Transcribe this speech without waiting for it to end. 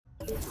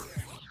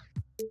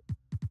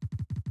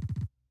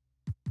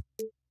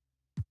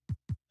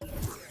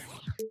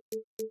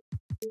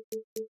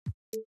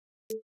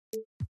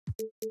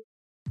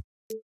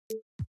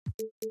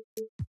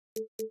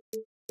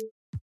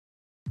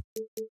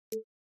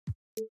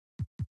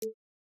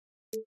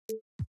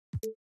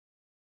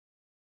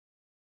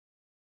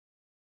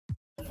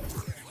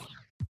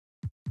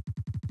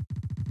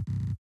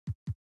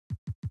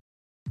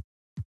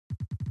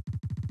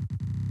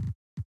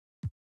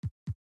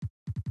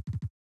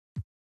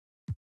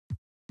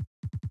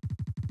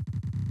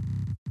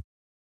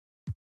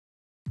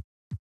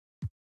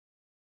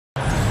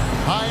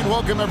Hi, and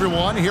welcome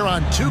everyone here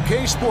on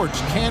 2K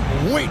Sports.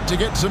 Can't wait to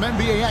get some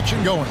NBA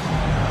action going.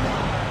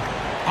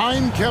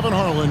 I'm Kevin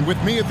Harlan. With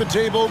me at the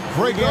table,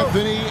 Craig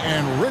Anthony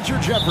and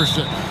Richard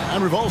Jefferson.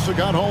 And we've also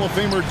got Hall of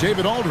Famer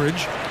David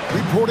Aldridge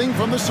reporting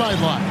from the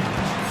sideline.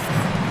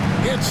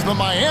 It's the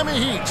Miami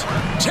Heat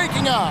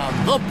taking on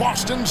the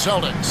Boston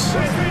Celtics.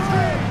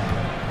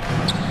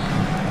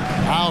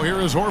 Now here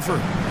is Horford.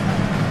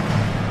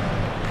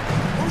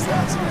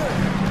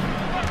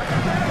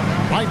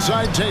 Right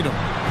side Tatum.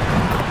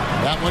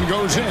 That one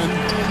goes in.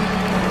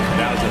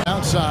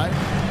 Outside.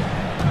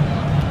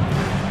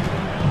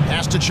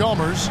 Pass to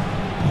Chalmers.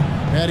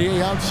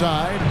 Battier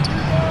outside.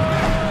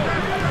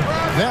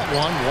 That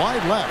one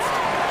wide left.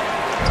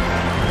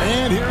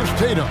 And here's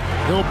Tatum.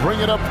 He'll bring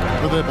it up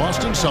for the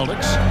Boston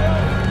Celtics.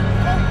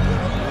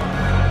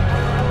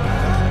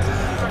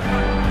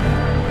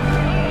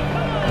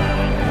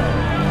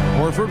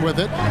 Horford with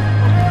it.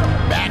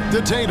 Back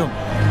to Tatum.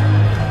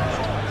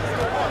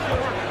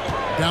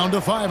 Down to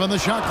 5 on the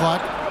shot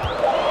clock.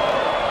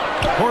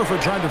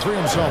 Horford trying to free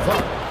himself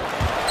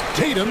up.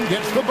 Tatum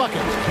gets the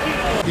bucket.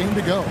 Game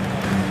to go.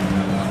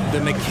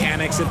 The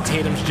mechanics of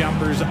Tatum's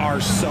jumpers are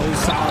so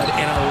solid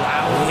and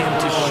allow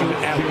him to shoot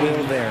at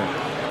will there.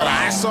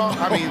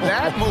 I mean,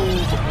 that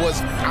move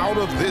was out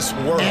of this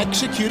world.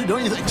 Executed,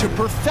 don't you think, to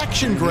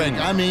perfection, Greg.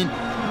 I mean,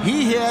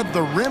 he had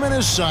the rim in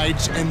his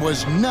sights and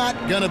was not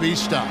going to be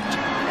stopped.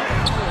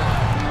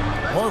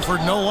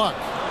 Horford, no luck.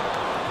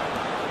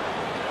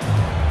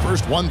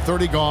 First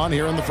 1:30 gone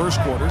here in the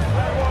first quarter.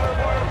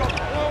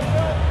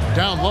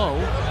 Down low.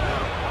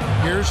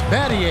 Here's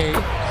Battier.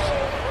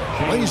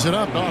 Lays it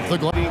up off the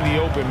glass.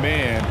 The open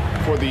man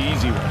for the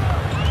easy one.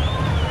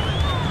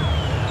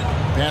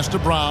 Pass to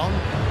Brown.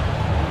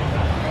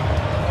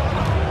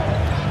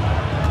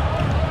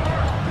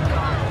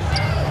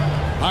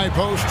 High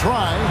post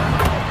try.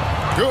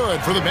 Good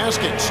for the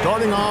basket.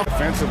 Starting off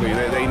Offensively,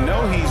 they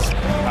know he's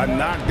a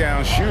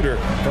knockdown shooter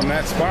from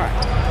that spot.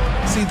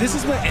 See, this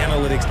is what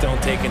analytics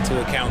don't take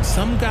into account.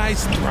 Some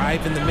guys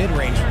thrive in the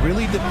mid-range.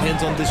 Really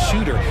depends on the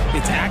shooter.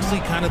 It's actually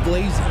kind of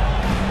lazy.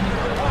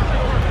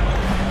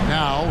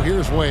 now.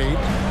 Here's Wade.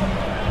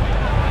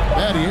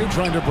 Battier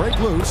trying to break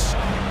loose.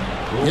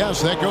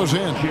 Yes, that goes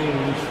in.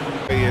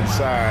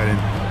 Inside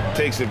and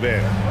takes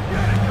advantage.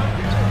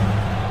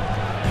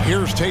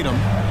 Here's Tatum.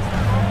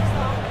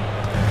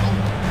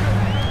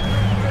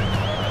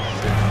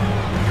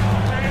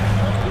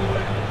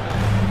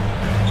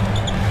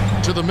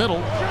 To the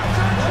middle.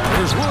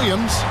 Here's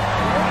Williams.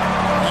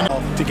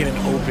 And to get an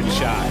open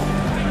shot.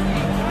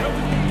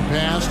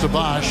 Pass to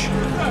Bosch.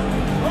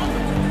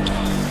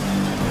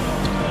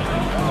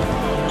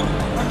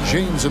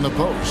 James in the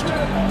post.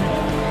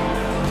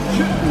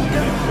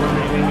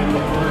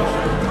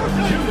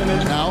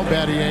 Now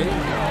Battier.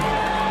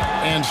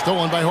 And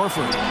stolen by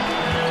Horford.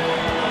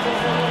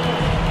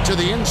 To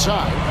the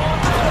inside.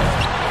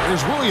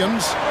 Here's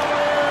Williams.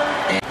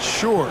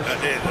 Sure.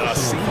 A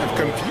scene of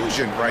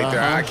confusion right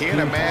there. I can't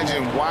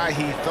imagine why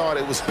he thought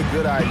it was a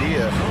good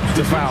idea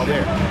to foul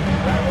there.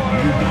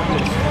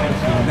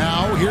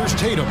 Now here's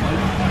Tatum.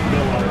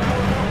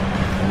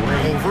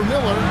 Over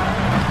Miller.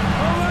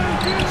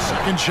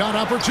 Second shot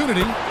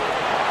opportunity.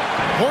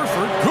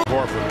 Horford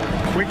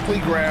quickly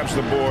grabs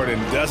the board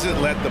and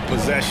doesn't let the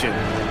possession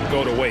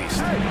go to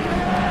waste.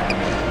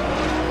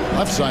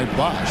 Left side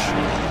Bosch.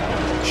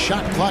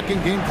 Shot clock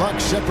and game clock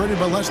separated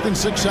by less than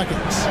 6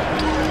 seconds.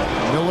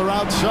 Miller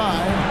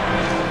outside.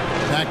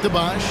 Back to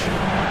Bosch.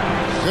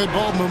 Good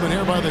ball movement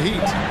here by the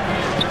Heat.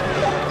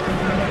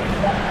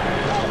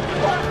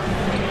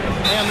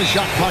 And the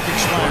shot clock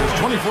expires.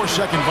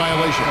 24-second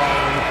violation.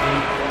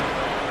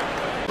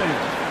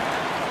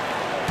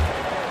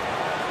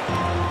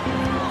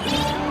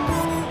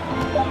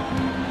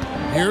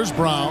 Here's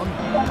Brown.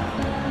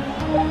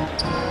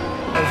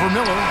 Over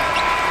Miller.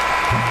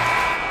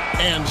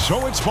 And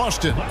so it's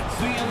Boston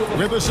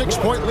with a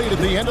 6-point lead at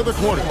the end of the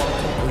quarter.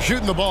 They're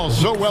shooting the ball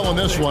so well in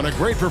this one. A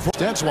great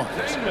performance.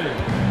 Stats-wise.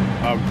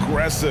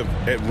 Aggressive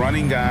at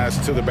running guys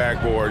to the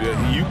backboard.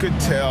 You could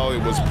tell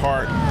it was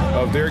part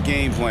of their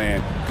game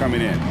plan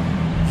coming in.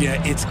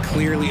 Yeah, it's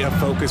clearly a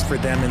focus for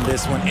them in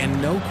this one.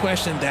 And no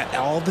question that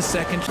all the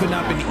seconds could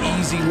not be an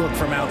easy look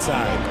from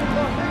outside.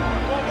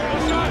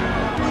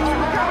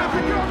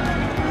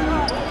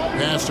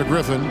 Pass to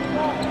Griffin.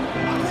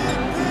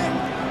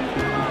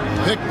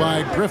 Picked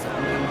by Griffin.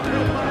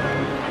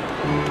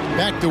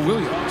 Back to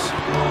Williams.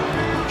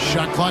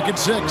 Shot clock at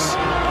 6.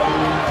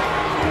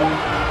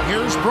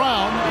 Here's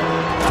Brown.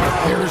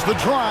 Here's the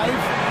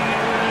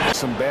drive.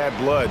 Some bad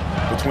blood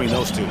between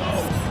those two.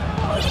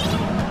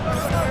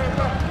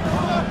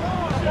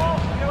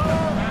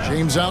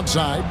 James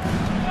outside.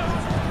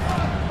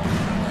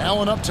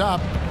 Allen up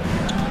top.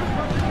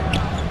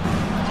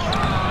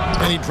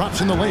 And he drops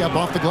in the layup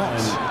off the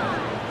glass.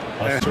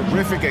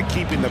 Terrific at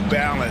keeping the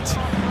balance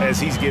as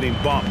he's getting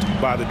bumped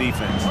by the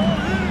defense.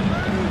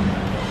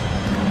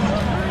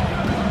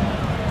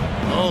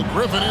 Oh,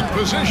 Griffin in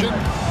position.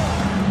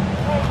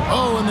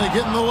 Oh, and they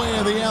get in the way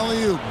of the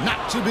alley-oop.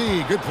 Not to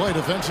be. Good play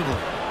defensively.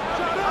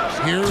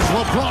 Here's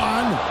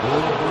LeBron.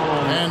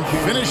 And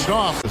finished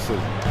off.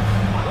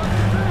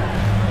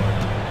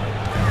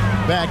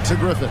 Back to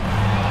Griffin.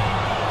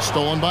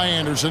 Stolen by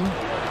Anderson.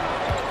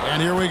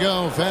 And here we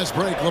go. Fast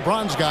break.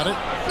 LeBron's got it.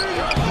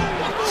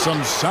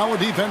 Some solid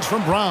defense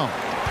from Brown.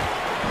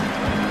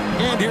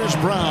 And here's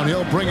Brown.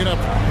 He'll bring it up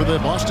for the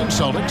Boston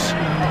Celtics.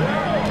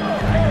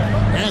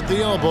 At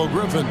the elbow,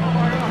 Griffin.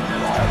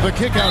 The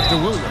kick out to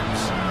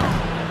Williams.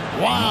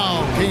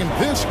 Wow, came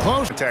this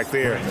close. Attack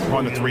there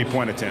on the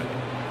three-point attempt.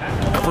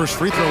 First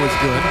free throw is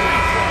good.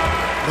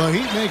 The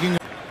Heat making.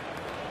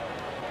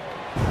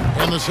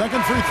 And the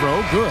second free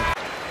throw, good.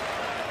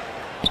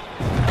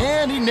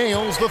 And he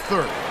nails the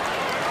third.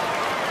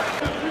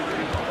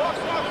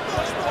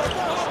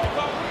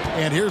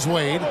 And here's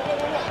Wade.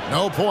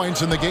 No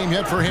points in the game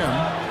yet for him.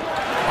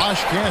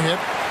 Bosh can't hit.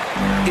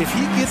 If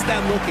he gets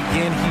that look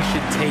again, he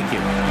should take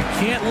it. You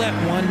can't let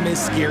one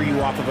miss scare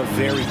you off of a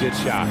very good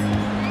shot.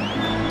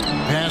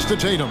 Pass to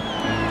Tatum.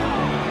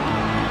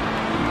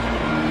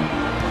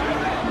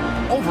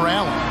 Over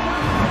Allen.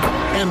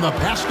 And the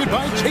basket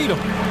by Tatum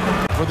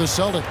for the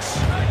Celtics.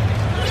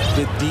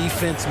 The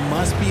defense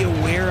must be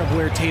aware of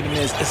where Tatum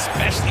is,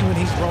 especially when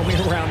he's roaming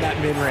around that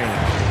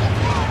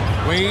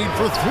mid-range. Wade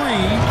for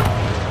three.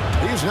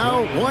 He's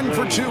now 1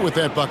 for 2 with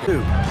that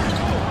bucket.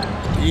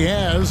 He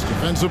has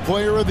Defensive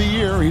Player of the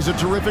Year. He's a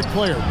terrific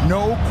player.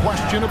 No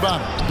question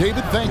about it.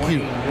 David, thank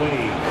you.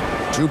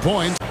 2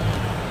 points.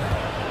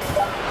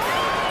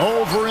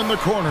 Over in the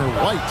corner,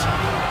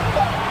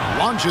 White.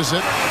 Launches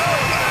it.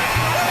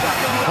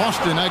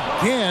 Boston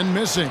again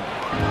missing.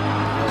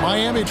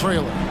 Miami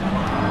trailing.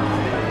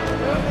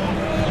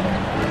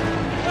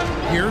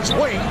 Here's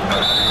Wade.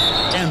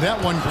 And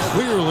that one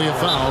clearly a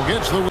foul.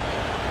 Gets the...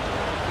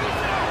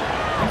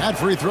 That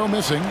free throw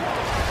missing.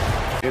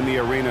 In the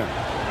arena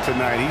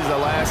tonight, he's the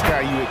last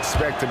guy you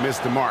expect to miss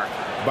the mark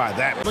by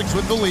that. Celtics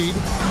with the lead.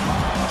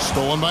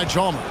 Stolen by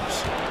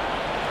Chalmers.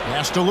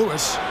 Pass to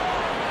Lewis.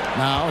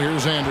 Now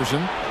here's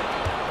Anderson.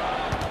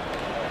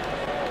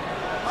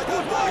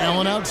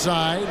 Allen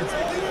outside.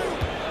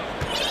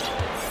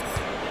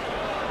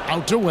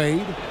 Out to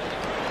Wade.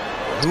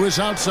 Lewis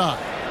outside.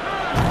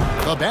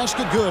 The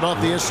basket good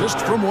off the assist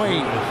from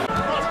Wade.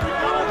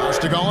 Pass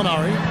to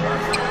Gallinari.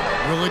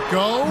 Will it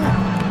go?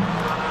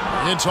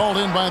 It's hauled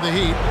in by the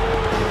Heat.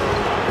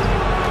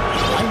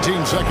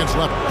 19 seconds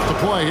left to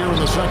play here in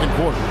the second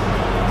quarter.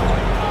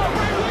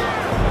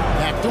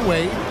 Back to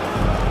Wade.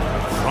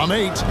 From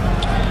 8.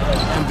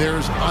 And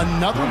there's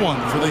another one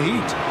for the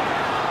Heat.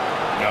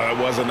 Now, that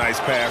was a nice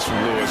pass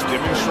from Lewis,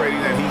 demonstrating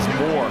that he's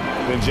more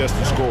than just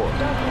a scorer.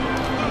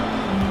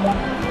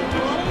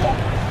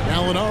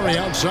 Gallinari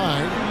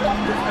outside.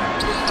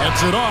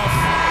 Gets it off.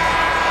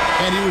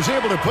 And he was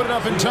able to put it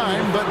up in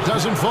time, but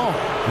doesn't fall.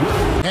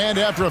 And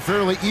after a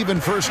fairly even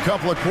first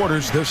couple of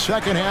quarters, the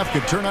second half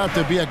could turn out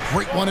to be a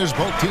great one as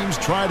both teams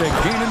try to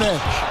gain an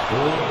edge.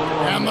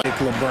 And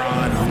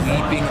LeBron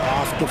leaping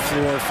off the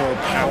floor for a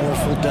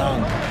powerful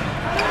dunk.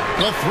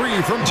 The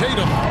three from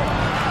Tatum.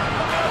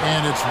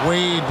 And it's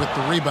Wade with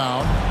the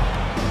rebound.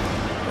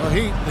 The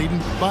Heat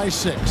leading by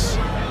 6.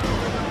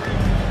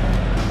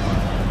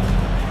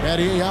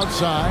 Battier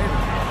outside.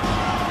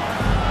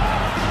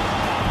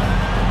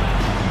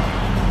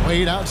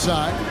 Wade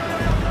outside.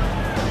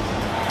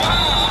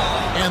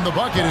 And the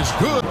bucket is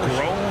good.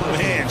 Grown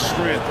man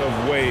strength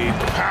of Wade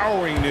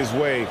powering his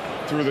way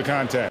through the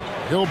contact.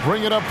 He'll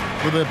bring it up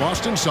for the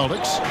Boston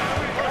Celtics.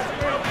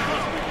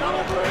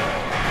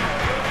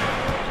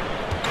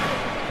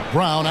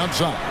 Brown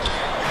outside.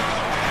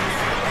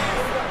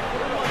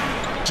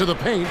 To the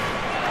paint.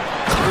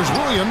 There's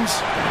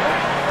Williams.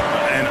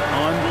 And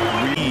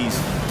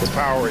unreasonable to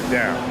power it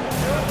down.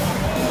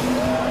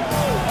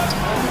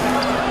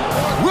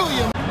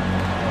 Williams.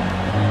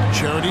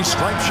 Charity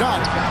stripe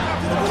shot.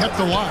 Kept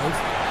alive.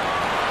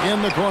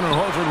 In the corner,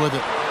 Horford with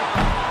it.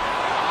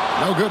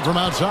 No good from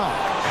outside.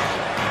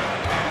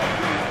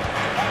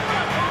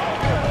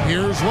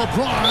 Here's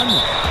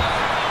LeBron.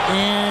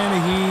 And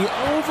he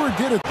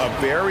overdid it. A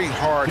very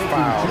hard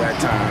foul that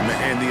time,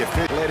 and the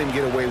official let him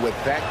get away with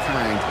that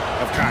kind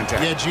of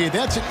contact. Yeah, gee,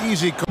 that's an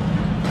easy call.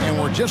 And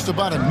we're just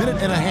about a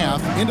minute and a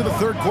half into the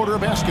third quarter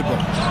of basketball.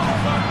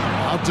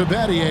 Out to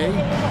Battier.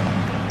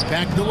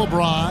 Back to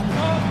LeBron.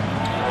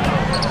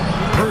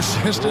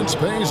 Persistence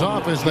pays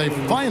off as they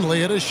finally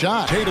hit a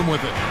shot. Tatum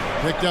with it.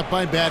 Picked up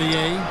by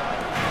Battier.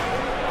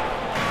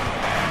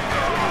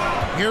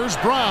 Here's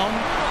Brown.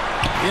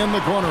 In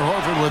the corner,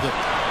 Horford with it.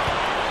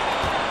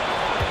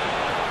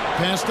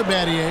 Pass to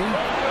Battier.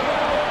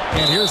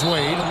 And here's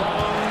Wade.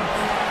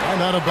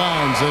 And out of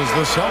bounds as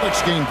the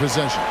Celtics gain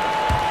possession.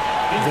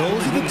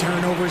 Those are the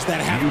turnovers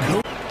that have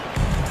go.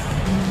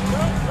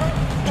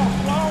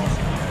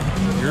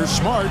 Here's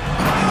Smart.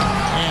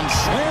 And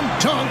slam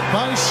dunk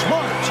by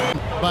Smart.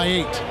 By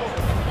 8.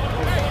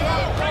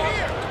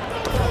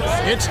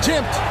 It's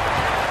tipped.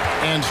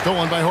 And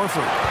stolen by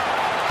Horford.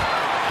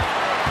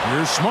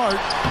 Here's Smart.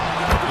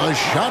 The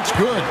shot's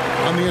good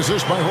on the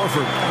assist by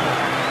Horford.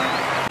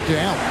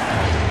 Down.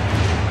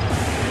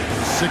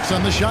 6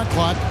 on the shot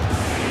clock.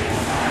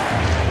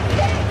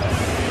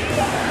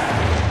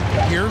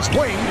 Here's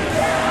Wade.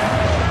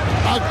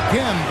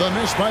 Again, the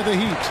miss by the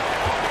Heat.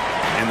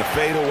 And the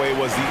fadeaway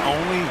was the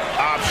only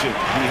option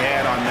he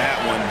had on that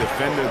one.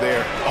 Defender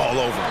there all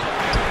over.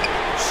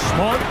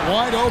 Smart,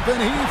 wide open,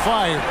 he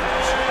fires.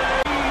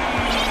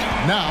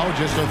 Now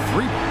just a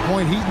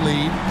 3-point Heat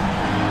lead.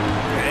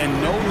 And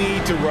no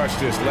need to rush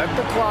this. Let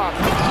the clock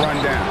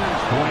run down.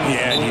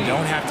 Yeah, you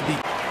don't have to be.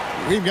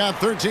 We've got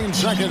 13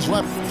 seconds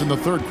left in the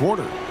third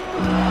quarter.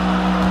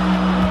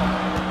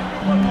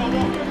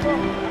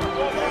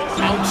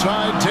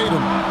 Outside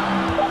Tatum.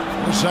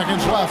 4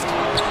 seconds left.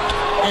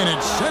 And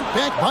it's sent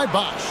back by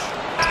Bosh.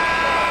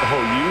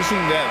 Oh,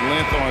 using that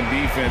length on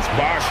defense.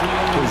 Bosh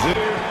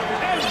position.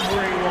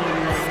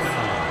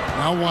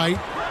 Now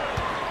White.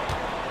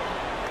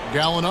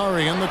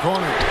 Gallinari in the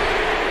corner.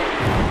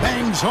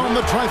 Bangs on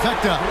the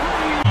trifecta.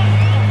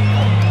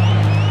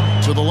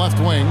 To the left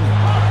wing.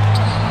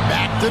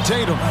 Back to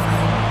Tatum.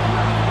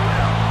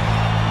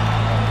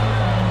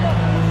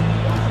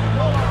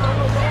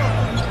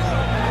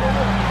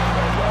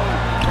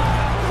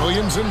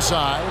 Williams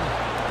inside.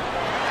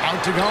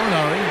 Out to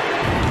Gallinari.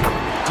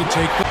 To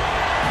take the...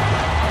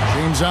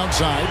 James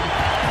outside.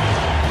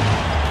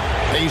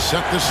 They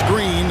set the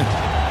screen.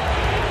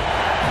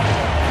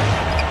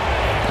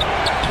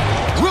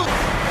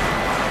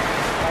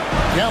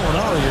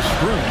 Gallinari is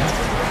screened.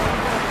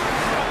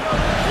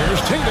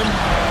 Here's Tatum.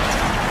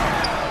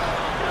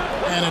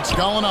 And it's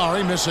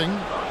Gallinari missing.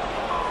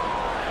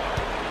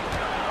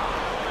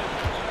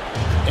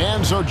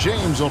 And so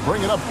James will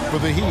bring it up for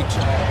the Heat.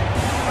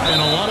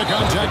 And a lot of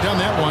contact on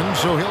that one,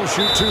 so he'll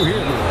shoot 2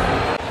 here.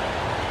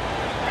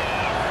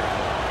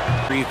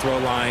 Free throw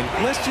line.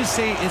 Let's just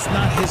say it's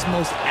not his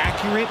most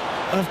accurate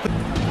of...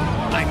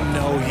 I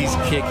know he's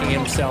kicking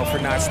himself for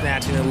not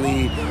snatching the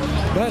lead.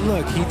 But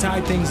look, he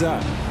tied things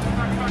up.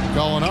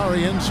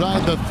 Gallinari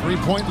inside the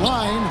 3-point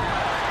line.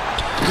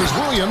 Here's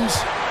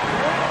Williams.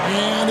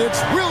 And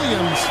it's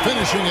Williams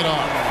finishing it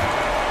off.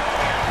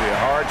 Yeah,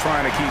 hard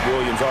trying to keep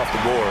Williams off the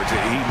boards.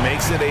 He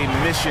makes it a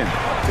mission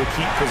to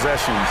keep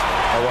possessions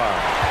alive.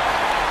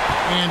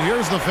 And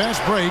here's the fast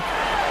break.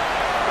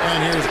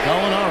 And here's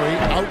Gallinari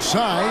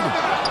outside.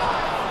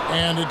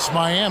 And it's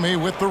Miami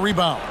with the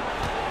rebound.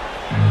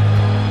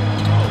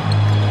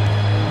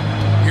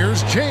 Here's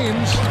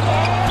James.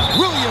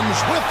 Williams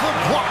with the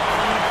block.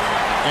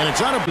 And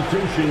it's out of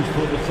substitutions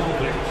for the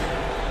Celtics.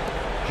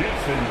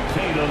 Jason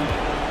Tatum.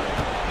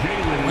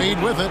 Wade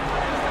with it.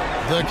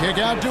 The kick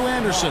out to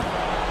Anderson.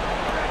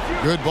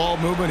 Good ball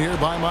movement here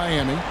by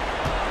Miami.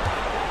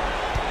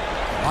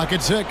 Clock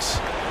at 6.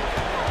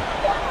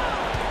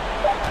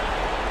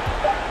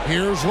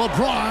 Here's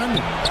LeBron.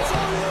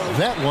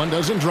 That one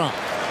doesn't drop.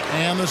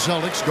 And the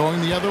Celtics going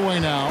the other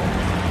way now.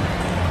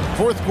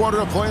 Fourth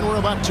quarter of play, and we're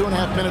about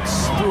 2.5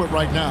 minutes through it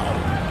right now.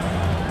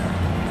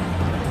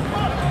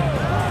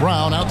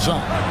 Brown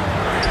outside.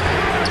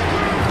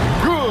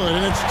 Good,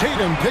 and it's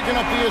Tatum picking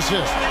up the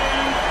assist.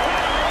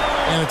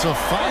 And it's a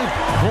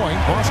 5-point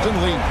Boston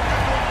lead.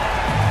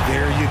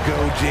 There you go,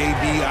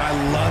 JB. I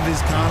love his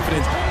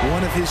confidence.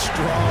 One of his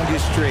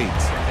strongest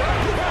traits.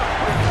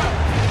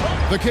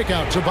 The kick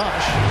out to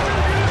Bosh.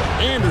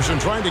 Anderson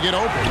trying to get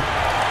open.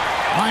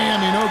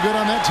 Miami no good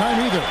on that time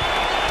either.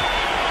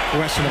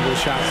 Questionable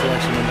shot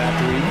selection on that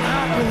three.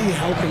 Not really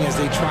helping as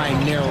they try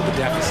and narrow the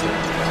deficit.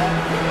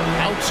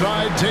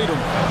 Outside Tatum.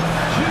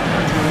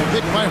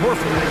 Picked by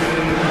Horford.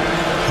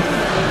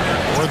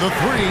 For the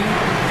 3.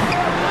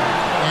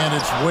 And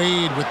it's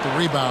Wade with the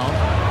rebound.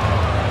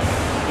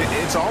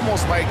 It's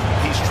almost like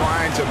he's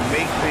trying to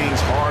make things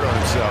hard on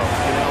himself.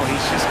 You know,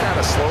 he's just got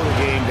to slow the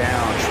game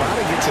down, try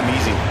to get some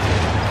easy.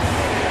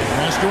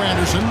 Pass to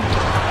Anderson.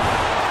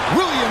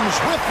 Williams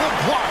with the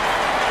block.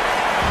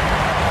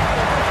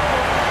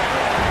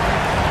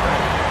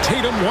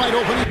 Tatum wide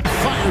open. He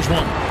fires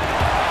one.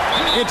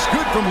 It's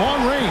good from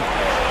long range.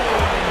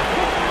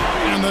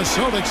 And the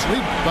Celtics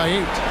lead by 8.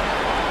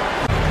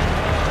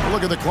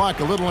 Look at the clock.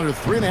 A little under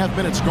 3.5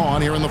 minutes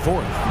gone here in the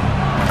fourth.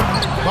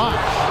 Bosh.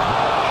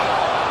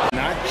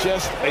 Not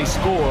just a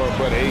scorer,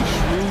 but a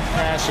shrewd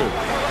passer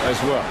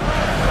as well.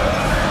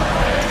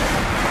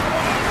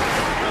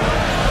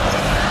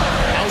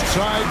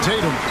 Outside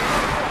Tatum.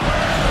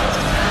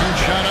 Good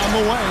shot on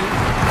the way.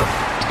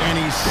 And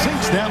he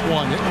sinks that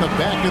one in the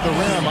back of the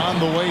rim on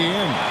the way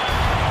in.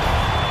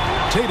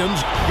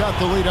 Tatum's got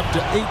the lead up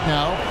to 8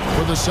 now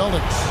for the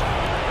Celtics.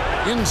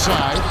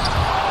 Inside.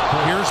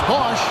 Here's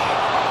Bosh.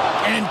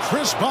 And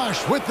Chris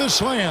Bosh with the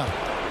slam.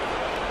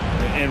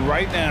 And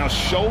right now,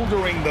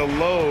 shouldering the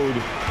load,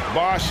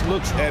 Bosh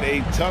looks at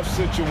a tough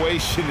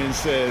situation and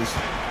says,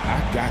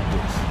 I got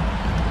this.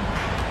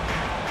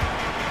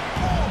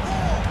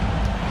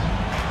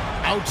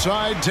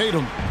 Outside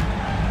Tatum.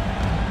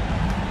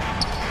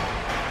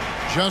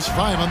 Just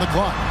 5 on the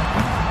clock.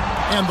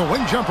 And the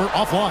wing jumper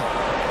offline.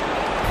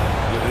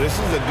 This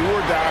is a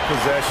do-or-die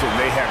possession.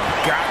 They have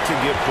got to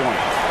get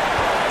points.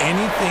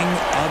 Anything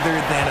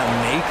other than a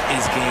make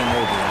is game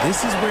over.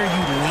 This is where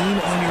you lean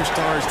on your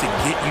stars to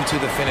get you to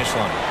the finish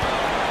line.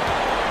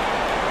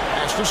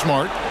 Pass to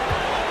Smart.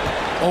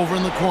 Over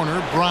in the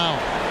corner, Brown.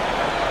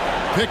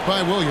 pick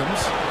by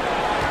Williams.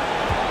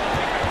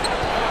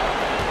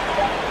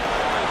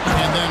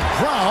 And then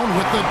Brown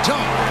with the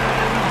dunk.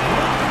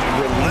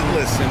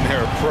 Relentless in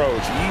their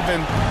approach,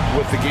 even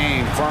with the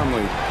game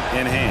firmly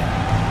in hand.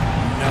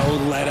 No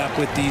let up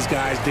with these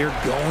guys. They're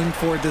going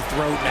for the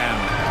throat now.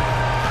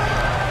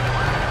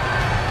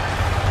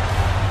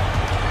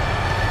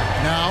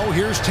 Now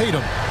here's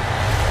Tatum.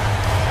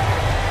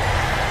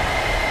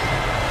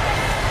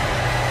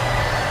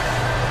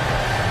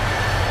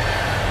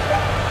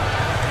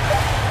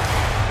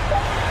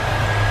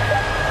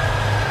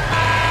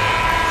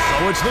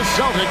 So it's the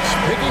Celtics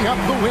picking up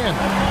the win.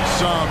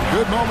 Some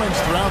good moments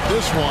throughout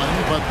this one,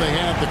 but they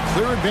had the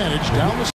clear advantage down the